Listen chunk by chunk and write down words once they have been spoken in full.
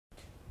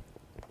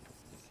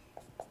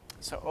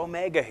So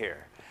omega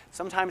here.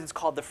 Sometimes it's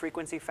called the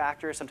frequency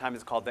factor. Sometimes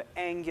it's called the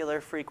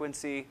angular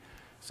frequency.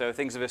 So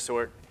things of this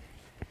sort.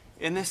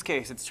 In this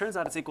case, it turns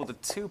out it's equal to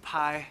 2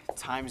 pi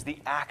times the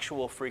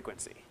actual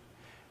frequency.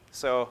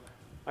 So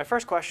my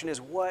first question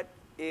is, what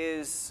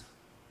is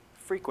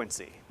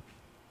frequency?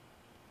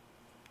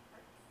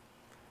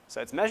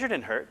 So it's measured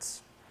in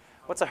hertz.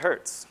 What's a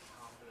hertz?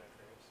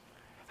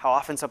 How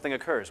often something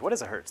occurs. What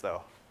is a hertz,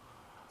 though?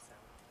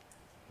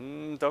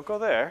 Don't go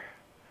there.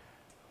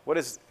 What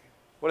does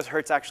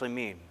hertz actually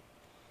mean?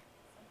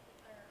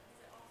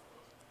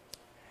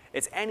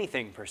 It's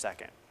anything per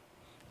second.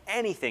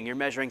 Anything you're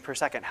measuring per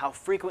second, how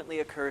frequently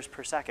occurs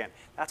per second.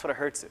 That's what a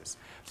hertz is.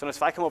 So notice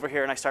if I come over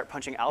here and I start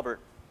punching Albert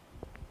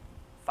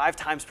 5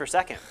 times per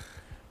second,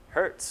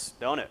 hertz,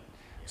 don't it?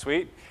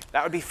 Sweet.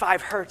 That would be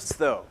 5 hertz,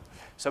 though.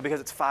 So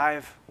because it's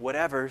 5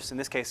 whatevers, in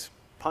this case,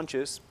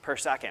 punches per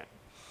second.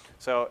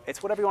 So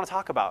it's whatever you want to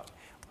talk about.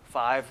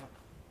 5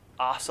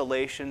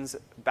 oscillations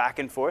back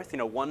and forth,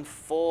 one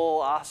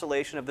full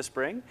oscillation of the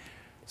spring.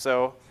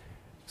 So,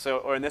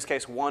 or in this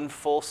case, 1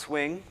 full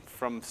swing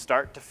from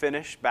start to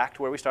finish back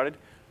to where we started.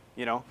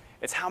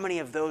 It's how many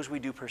of those we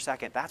do per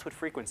second. That's what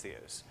frequency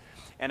is.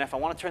 And if I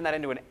want to turn that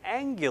into an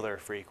angular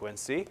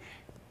frequency,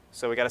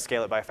 so we got to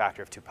scale it by a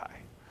factor of 2 pi.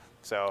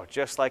 So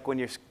just like when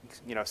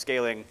you're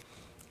scaling,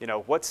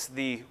 what's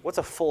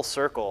a full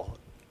circle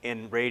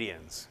in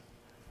radians?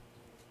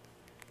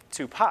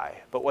 2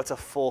 pi. But what's a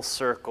full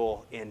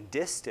circle in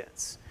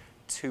distance?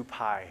 2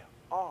 pi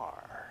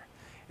r.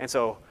 And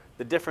so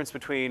the difference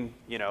between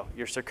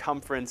your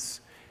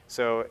circumference,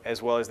 so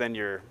as well as then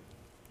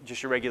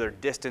just your regular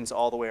distance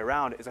all the way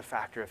around, is a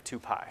factor of 2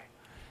 pi.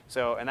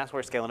 So, and that's why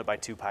we're scaling it by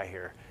 2 pi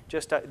here,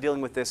 just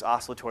dealing with this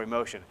oscillatory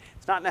motion.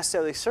 It's not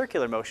necessarily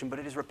circular motion, but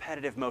it is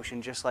repetitive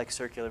motion, just like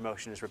circular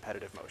motion is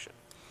repetitive motion.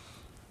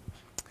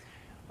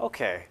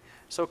 Okay,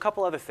 so a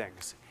couple other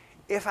things.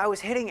 If I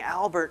was hitting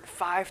Albert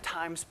 5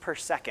 times per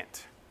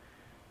second,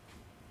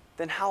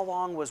 then how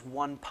long was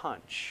one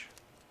punch?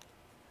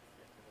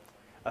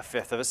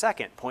 1/5 of a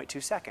second,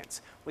 0.2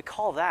 seconds. We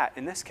call that,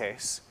 in this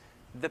case,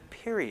 the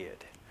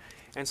period.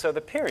 And so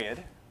the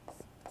period,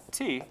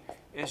 t,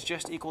 is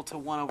just equal to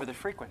 1 over the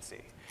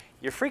frequency.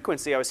 Your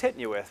frequency I was hitting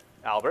you with,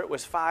 Albert,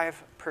 was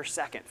 5 per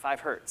second,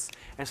 5 hertz.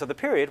 And so the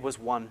period was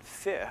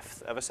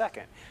 1/5 of a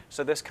second.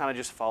 So this kind of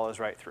just follows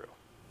right through.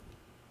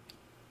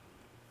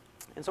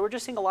 And so we're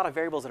just seeing a lot of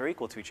variables that are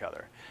equal to each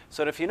other.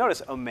 So if you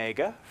notice,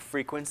 omega,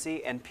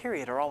 frequency, and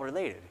period are all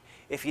related.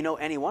 If you know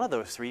any one of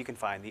those 3, you can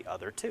find the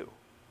other 2.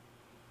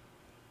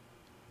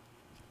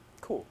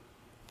 Cool.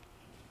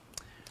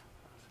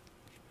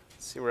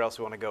 Let's see where else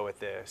we want to go with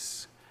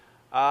this.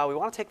 We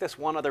want to take this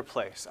one other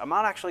place. I'm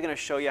not actually going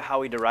to show you how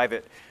we derive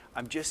it.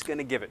 I'm just going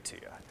to give it to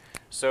you.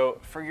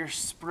 So for your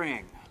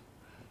spring,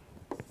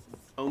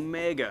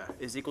 omega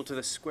is equal to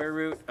the square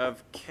root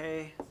of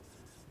k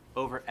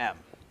over m.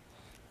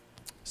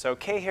 So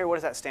k here, what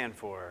does that stand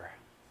for?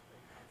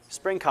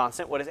 Spring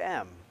constant. What is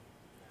m?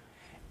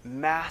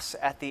 Mass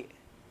at the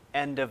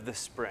end of the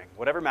spring.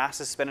 Whatever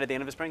mass is spent at the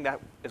end of the spring, that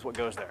is what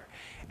goes there.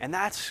 And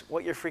that's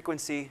what your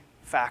frequency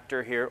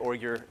factor here, or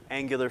your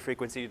angular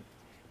frequency,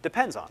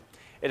 depends on.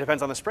 It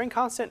depends on the spring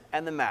constant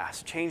and the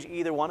mass. Change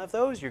either one of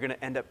those, you're going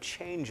to end up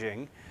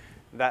changing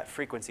that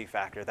frequency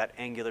factor, that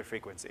angular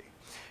frequency.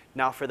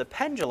 Now for the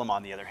pendulum,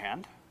 on the other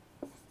hand,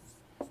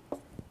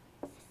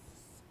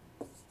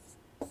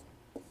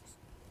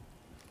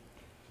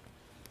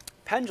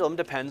 pendulum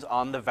depends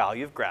on the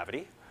value of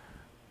gravity.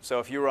 So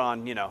if you were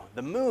on,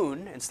 the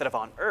moon instead of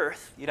on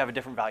Earth, you'd have a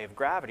different value of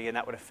gravity, and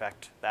that would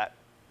affect that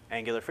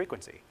angular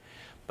frequency.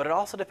 But it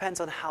also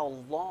depends on how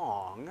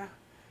long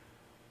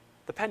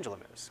the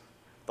pendulum is.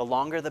 The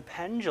longer the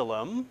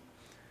pendulum,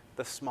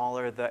 the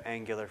smaller the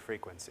angular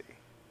frequency.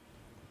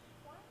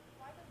 Why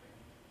the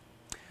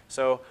root?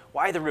 So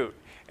why the root?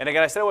 And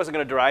again, I said I wasn't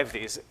going to derive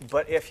these,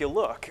 but if you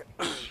look,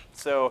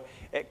 so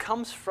it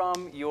comes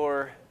from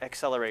your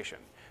acceleration.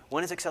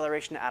 When is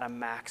acceleration at a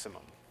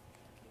maximum?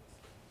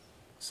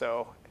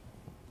 So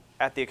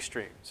at the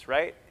extremes,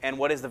 right? And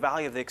what is the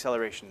value of the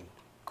acceleration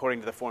according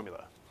to the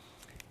formula?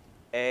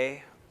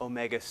 A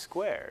omega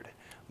squared.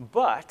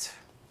 But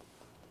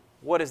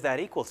what is that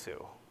equal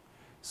to?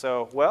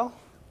 So, well,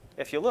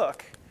 if you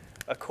look,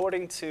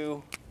 according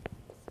to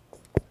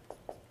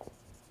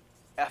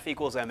F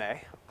equals ma,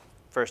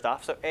 first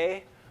off, so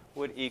A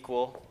would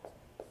equal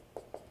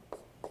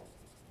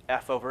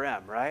F over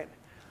m, right?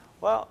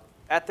 Well,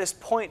 at this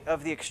point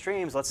of the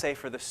extremes, let's say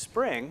for the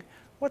spring,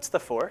 what's the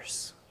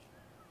force?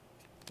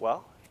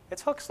 Well,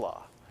 it's Hooke's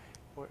law,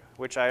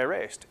 which I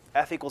erased.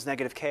 F equals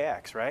negative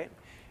kx, right?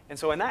 And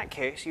so in that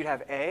case, you'd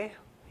have A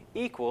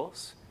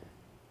equals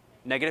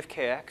negative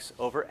kx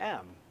over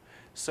m.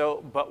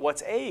 So, but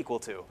what's A equal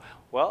to?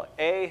 Well,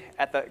 A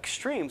at the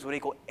extremes would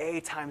equal A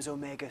times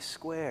omega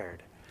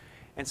squared.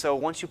 And so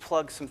once you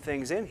plug some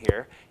things in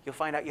here, you'll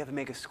find out you have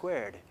omega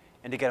squared.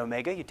 And to get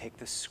omega, you take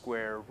the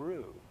square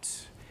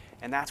root.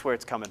 And that's where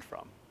it's coming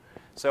from.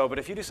 So, but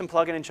if you do some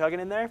plugging and chugging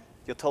in there,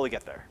 you'll totally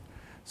get there.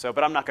 So,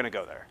 but I'm not going to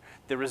go there.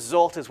 The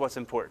result is what's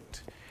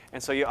important.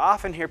 And so you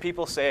often hear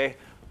people say,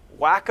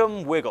 Whack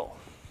 'em, wiggle.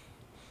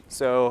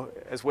 So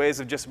as ways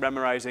of just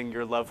memorizing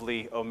your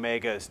lovely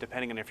omegas,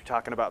 depending on if you're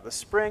talking about the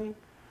spring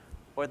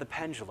or the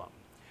pendulum.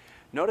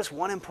 Notice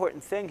one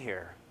important thing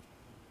here.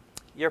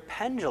 Your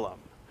pendulum,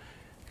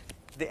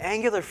 the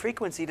angular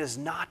frequency does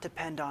not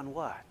depend on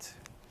what?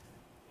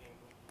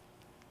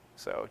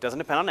 So it doesn't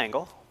depend on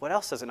angle. What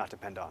else does it not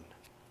depend on?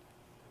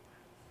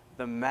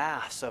 The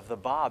mass of the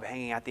bob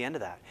hanging at the end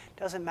of that.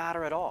 Doesn't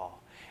matter at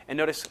all. And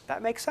notice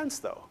that makes sense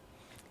though.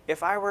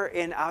 If I were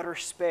in outer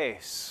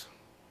space,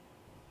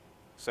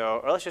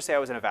 or let's just say I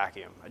was in a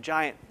vacuum, a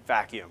giant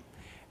vacuum,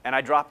 and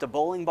I dropped a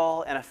bowling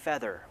ball and a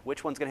feather,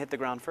 which one's going to hit the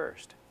ground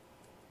first?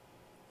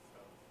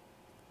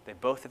 They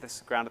both hit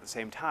the ground at the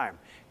same time.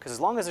 Because as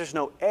long as there's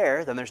no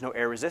air, then there's no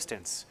air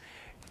resistance.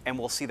 And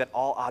we'll see that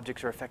all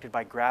objects are affected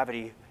by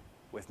gravity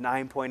with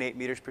 9.8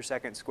 meters per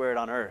second squared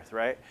on Earth,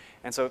 right?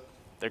 And so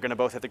they're going to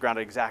both hit the ground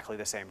at exactly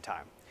the same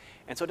time.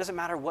 And so it doesn't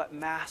matter what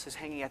mass is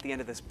hanging at the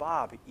end of this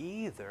bob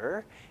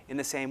either in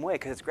the same way,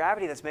 because it's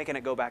gravity that's making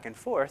it go back and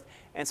forth,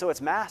 and so its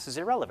mass is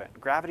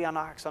irrelevant. Gravity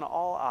acts on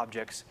all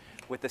objects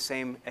with the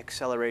same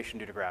acceleration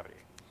due to gravity.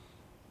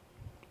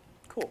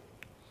 Cool.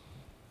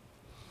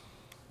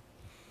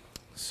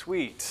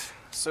 Sweet.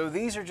 So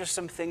these are just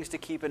some things to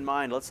keep in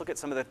mind. Let's look at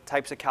some of the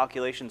types of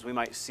calculations we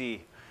might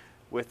see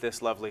with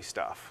this lovely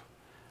stuff.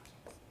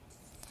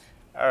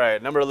 All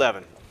right, number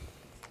 11.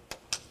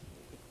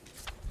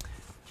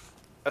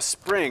 A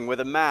spring with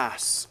a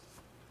mass,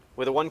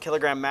 with a 1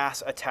 kilogram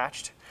mass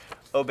attached,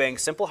 obeying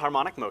simple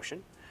harmonic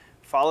motion,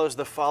 follows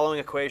the following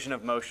equation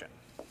of motion.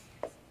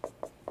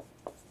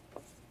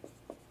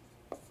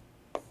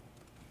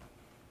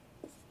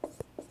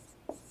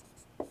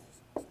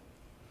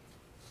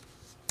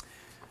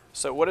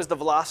 So what is the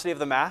velocity of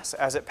the mass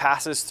as it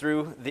passes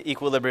through the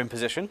equilibrium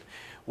position?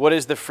 What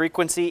is the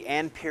frequency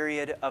and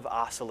period of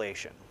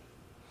oscillation?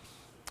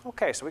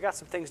 Okay, so we got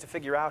some things to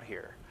figure out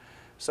here.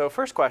 So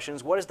first question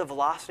is, what is the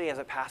velocity as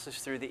it passes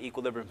through the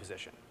equilibrium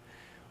position?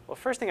 Well,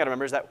 first thing I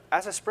remember is that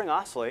as a spring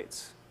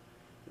oscillates,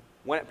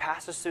 when it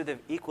passes through the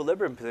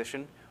equilibrium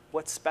position,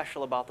 what's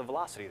special about the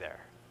velocity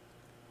there?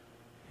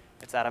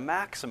 It's at a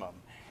maximum.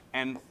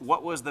 And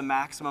what was the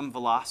maximum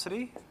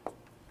velocity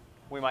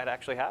we might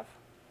actually have?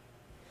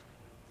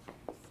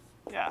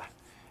 Yeah,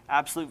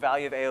 absolute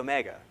value of A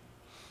omega.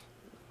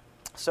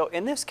 So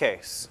in this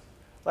case,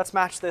 let's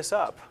match this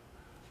up.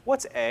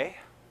 What's A?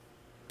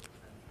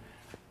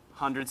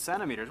 100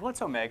 centimeters. What's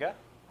omega?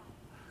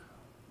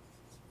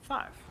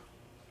 5.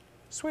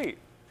 Sweet.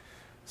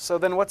 So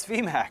then what's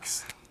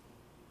Vmax?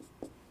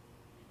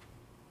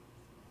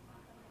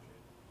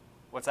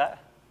 What's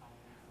that?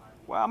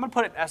 Well, I'm going to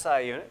put it in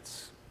SI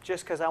units,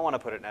 just because I want to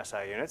put it in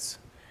SI units.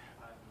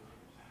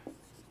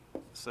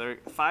 So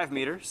 5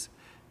 meters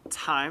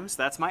times,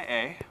 that's my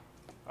A.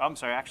 Oh, I'm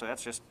sorry, actually,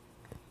 that's just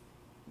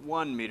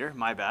 1 meter,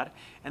 my bad.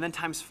 And then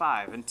times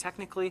 5. And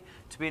technically,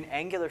 to be an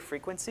angular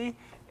frequency,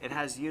 it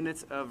has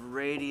units of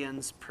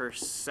radians per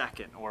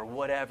second, or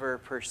whatever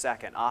per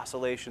second,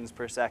 oscillations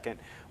per second,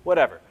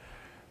 whatever.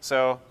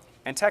 So,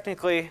 and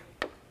technically,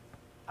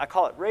 I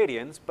call it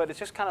radians, but it's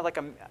just kind of like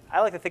I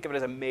like to think of it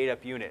as a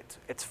made-up unit.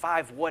 It's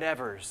 5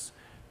 whatevers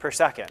per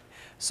second.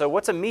 So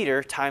what's a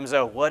meter times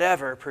a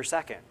whatever per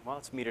second? Well,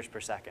 it's meters per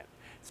second.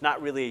 It's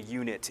not really a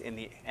unit in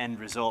the end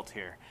result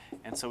here.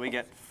 And so we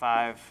get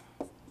 5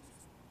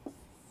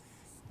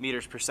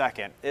 meters per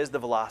second is the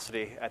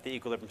velocity at the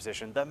equilibrium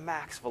position, the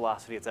max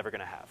velocity it's ever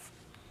going to have.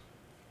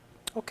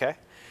 Okay.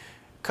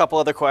 A couple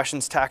other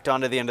questions tacked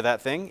onto the end of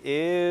that thing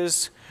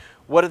is,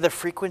 what are the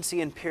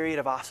frequency and period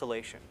of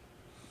oscillation?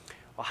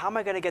 Well, how am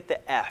I going to get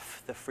the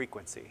F, the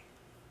frequency?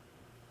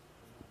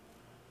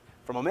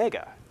 From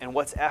omega. And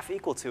what's F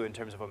equal to in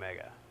terms of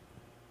omega?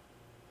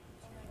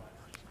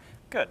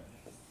 Good.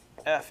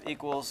 F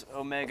equals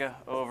omega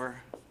over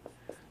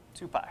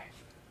 2 pi.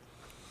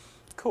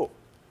 Cool.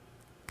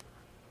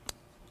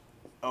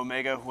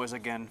 Omega was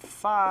again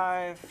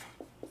 5,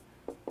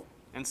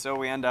 and so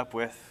we end up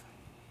with,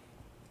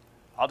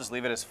 I'll just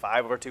leave it as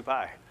 5 over 2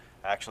 pi,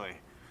 actually.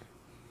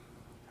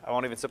 I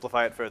won't even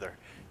simplify it further.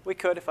 We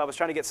could, if I was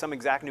trying to get some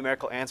exact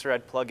numerical answer,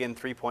 I'd plug in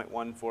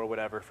 3.14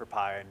 whatever for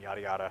pi and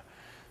yada yada.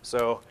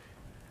 So,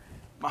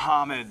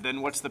 Muhammad,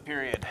 then what's the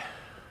period?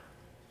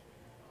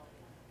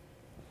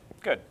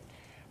 Good.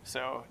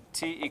 So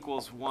T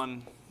equals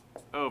 1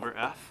 over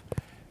F.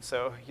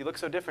 So you look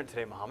so different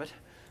today, Muhammad.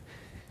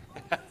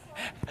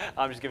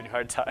 I'm just giving you a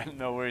hard time.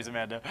 No worries,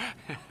 Amanda.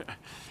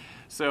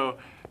 So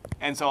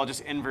I'll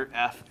just invert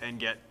F and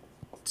get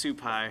 2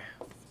 pi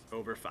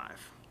over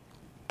 5.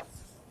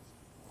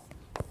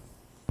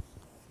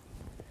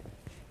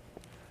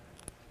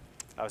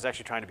 I was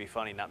actually trying to be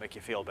funny, not make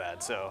you feel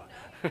bad, so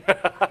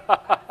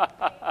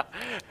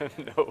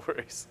no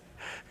worries.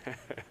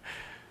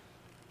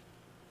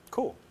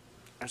 Cool.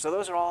 And so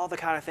those are all the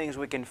kind of things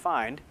we can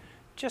find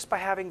just by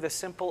having the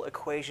simple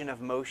equation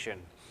of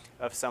motion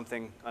of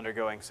something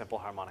undergoing simple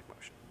harmonic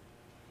motion.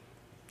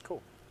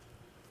 Cool.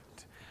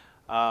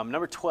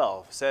 Number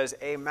 12 says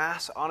a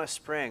mass on a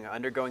spring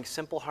undergoing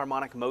simple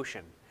harmonic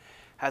motion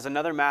has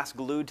another mass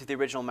glued to the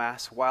original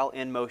mass while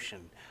in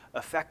motion,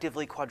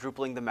 effectively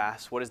quadrupling the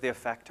mass. What is the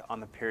effect on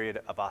the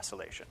period of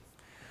oscillation?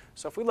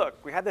 So if we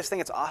look, we had this thing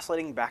that's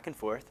oscillating back and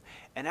forth,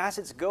 and as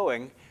it's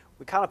going,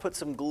 we kind of put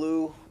some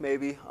glue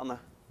maybe on the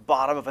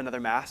bottom of another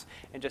mass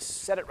and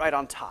just set it right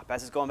on top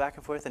as it's going back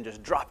and forth and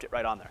just dropped it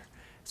right on there.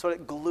 So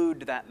it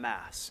glued to that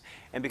mass.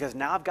 And because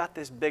now I've got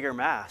this bigger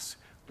mass,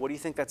 what do you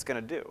think that's going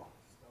to do?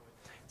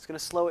 It's going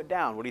to slow it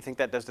down. What do you think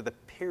that does to the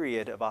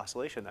period of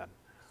oscillation then?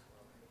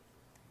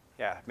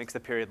 Yeah, it makes the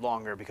period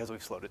longer because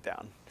we've slowed it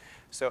down.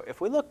 So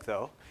if we look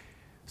though,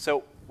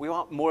 so we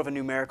want more of a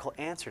numerical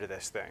answer to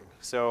this thing.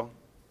 So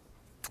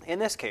in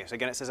this case,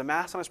 again, it says a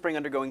mass on a spring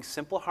undergoing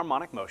simple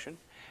harmonic motion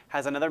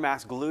has another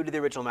mass glued to the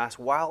original mass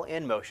while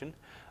in motion,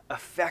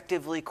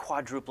 effectively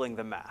quadrupling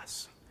the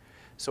mass.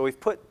 So we've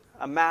put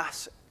a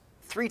mass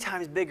 3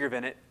 times bigger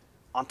than it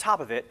on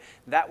top of it.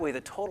 That way the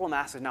total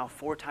mass is now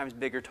 4 times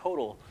bigger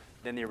total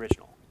than the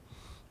original.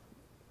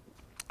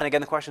 And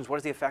again, the question is, what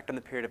is the effect on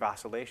the period of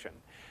oscillation?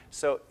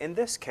 So in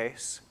this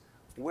case,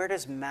 where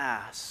does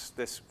mass,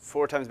 this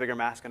 4 times bigger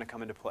mass, going to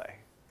come into play?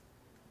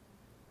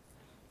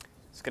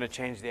 It's going to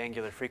change the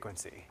angular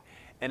frequency.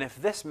 And if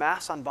this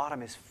mass on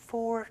bottom is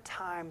 4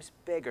 times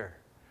bigger,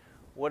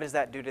 what does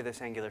that do to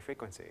this angular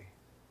frequency?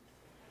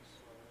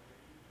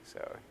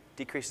 So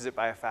decreases it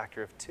by a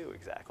factor of 2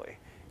 exactly.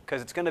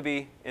 Because it's going to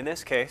be, in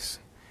this case,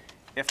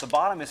 if the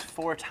bottom is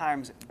 4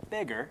 times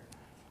bigger,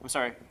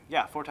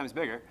 4 times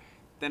bigger,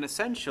 then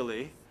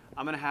essentially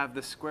I'm going to have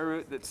the square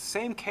root, that's the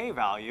same k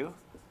value,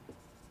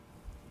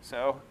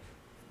 so,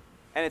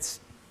 and it's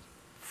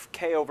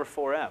k over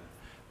 4m.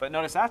 But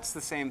notice that's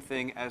the same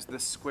thing as the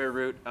square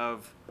root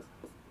of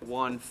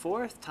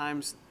 1/4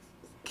 times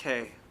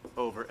k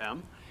over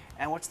m.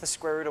 And what's the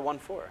square root of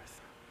 1/4?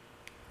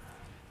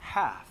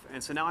 Half.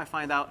 And so now I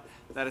find out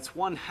that it's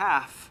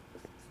 1/2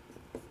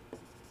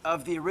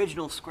 of the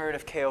original square root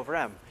of k over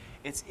m.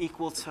 It's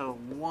equal to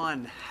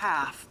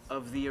 1/2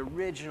 of the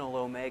original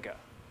omega.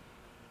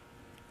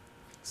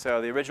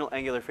 So the original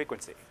angular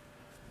frequency.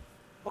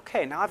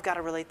 Okay, now I've got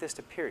to relate this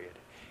to period.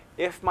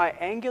 If my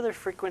angular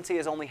frequency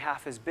is only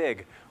half as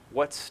big,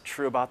 what's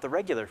true about the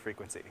regular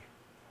frequency?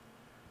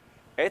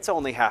 It's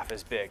only half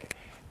as big.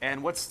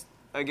 And what's,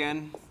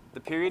 again,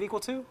 the period equal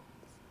to?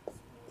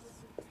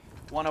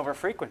 1 over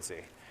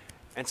frequency.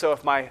 And so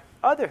if my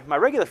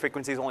regular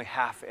frequency is only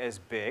half as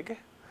big,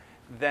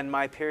 then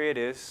my period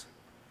is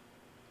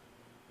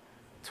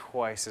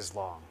twice as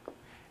long.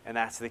 And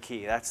that's the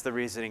key. That's the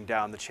reasoning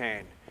down the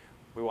chain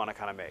we want to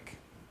kind of make.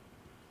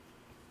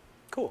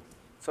 Cool.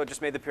 So it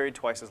just made the period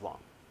twice as long.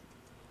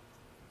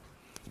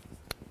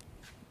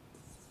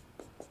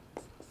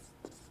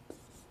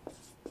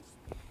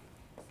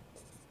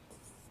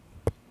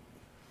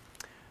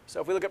 So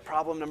if we look at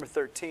problem number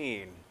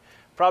 13.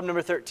 Problem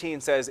number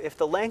 13 says, if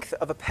the length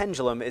of a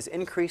pendulum is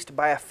increased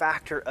by a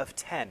factor of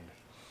 10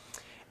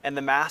 and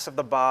the mass of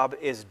the bob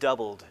is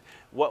doubled,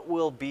 what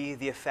will be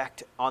the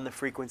effect on the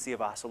frequency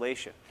of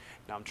oscillation?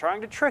 Now I'm trying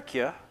to trick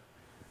you,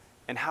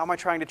 and how am I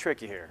trying to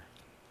trick you here?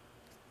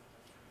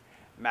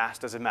 Mass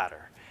doesn't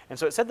matter. And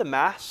so it said the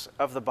mass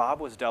of the bob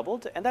was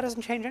doubled, and that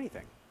doesn't change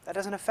anything. That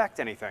doesn't affect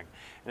anything.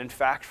 And in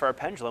fact, for our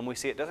pendulum, we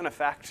see it doesn't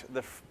affect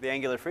the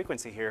angular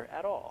frequency here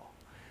at all.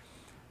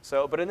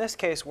 So, but in this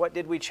case, what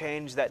did we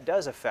change that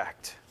does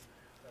affect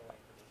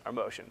our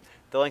motion?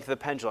 The length of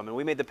the pendulum. And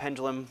we made the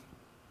pendulum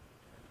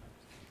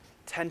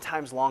 10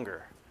 times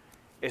longer.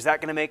 Is that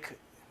going to make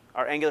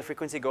our angular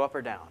frequency go up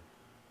or down?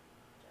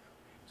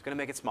 It's going to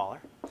make it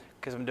smaller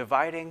because I'm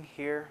dividing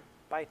here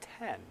by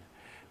 10.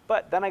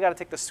 But then I got to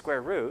take the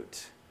square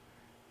root.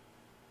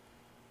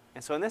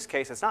 And so in this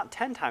case, it's not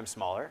 10 times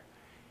smaller.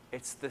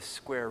 It's the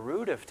square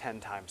root of 10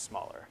 times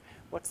smaller.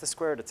 What's the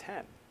square root of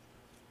 10?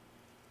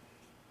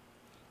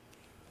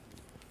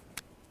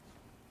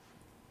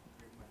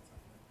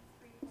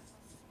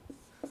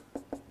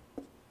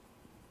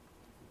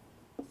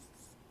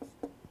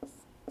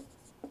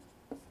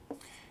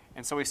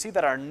 And so we see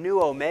that our new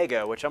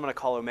omega, which I'm going to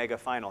call omega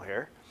final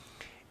here,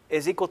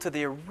 is equal to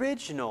the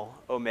original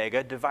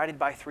omega divided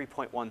by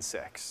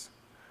 3.16.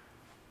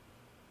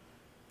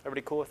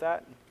 Everybody cool with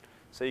that?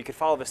 So you could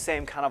follow the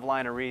same kind of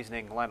line of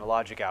reasoning, line of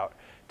logic out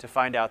to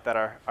find out that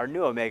our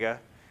new omega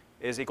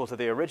is equal to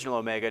the original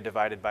omega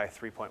divided by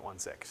 3.16.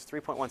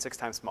 3.16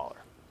 times smaller.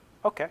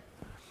 Okay.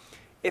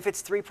 If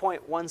it's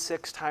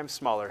 3.16 times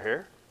smaller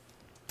here,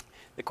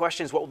 the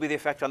question is what will be the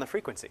effect on the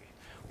frequency?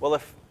 Well,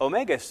 if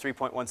omega is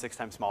 3.16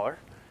 times smaller,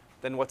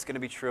 then what's going to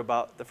be true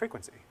about the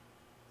frequency?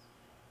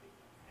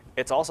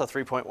 It's also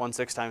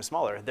 3.16 times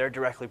smaller. They're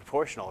directly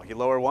proportional. You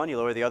lower one, you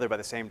lower the other by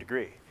the same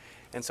degree.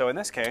 And so in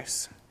this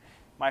case,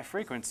 my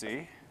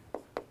frequency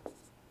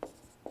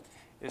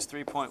is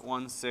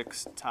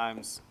 3.16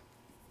 times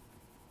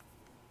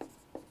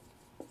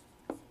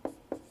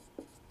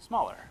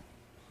smaller,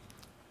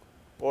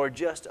 or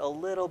just a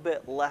little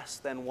bit less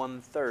than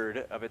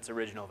 1/3 of its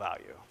original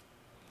value.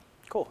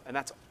 Cool, and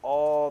that's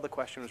all the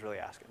question was really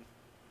asking.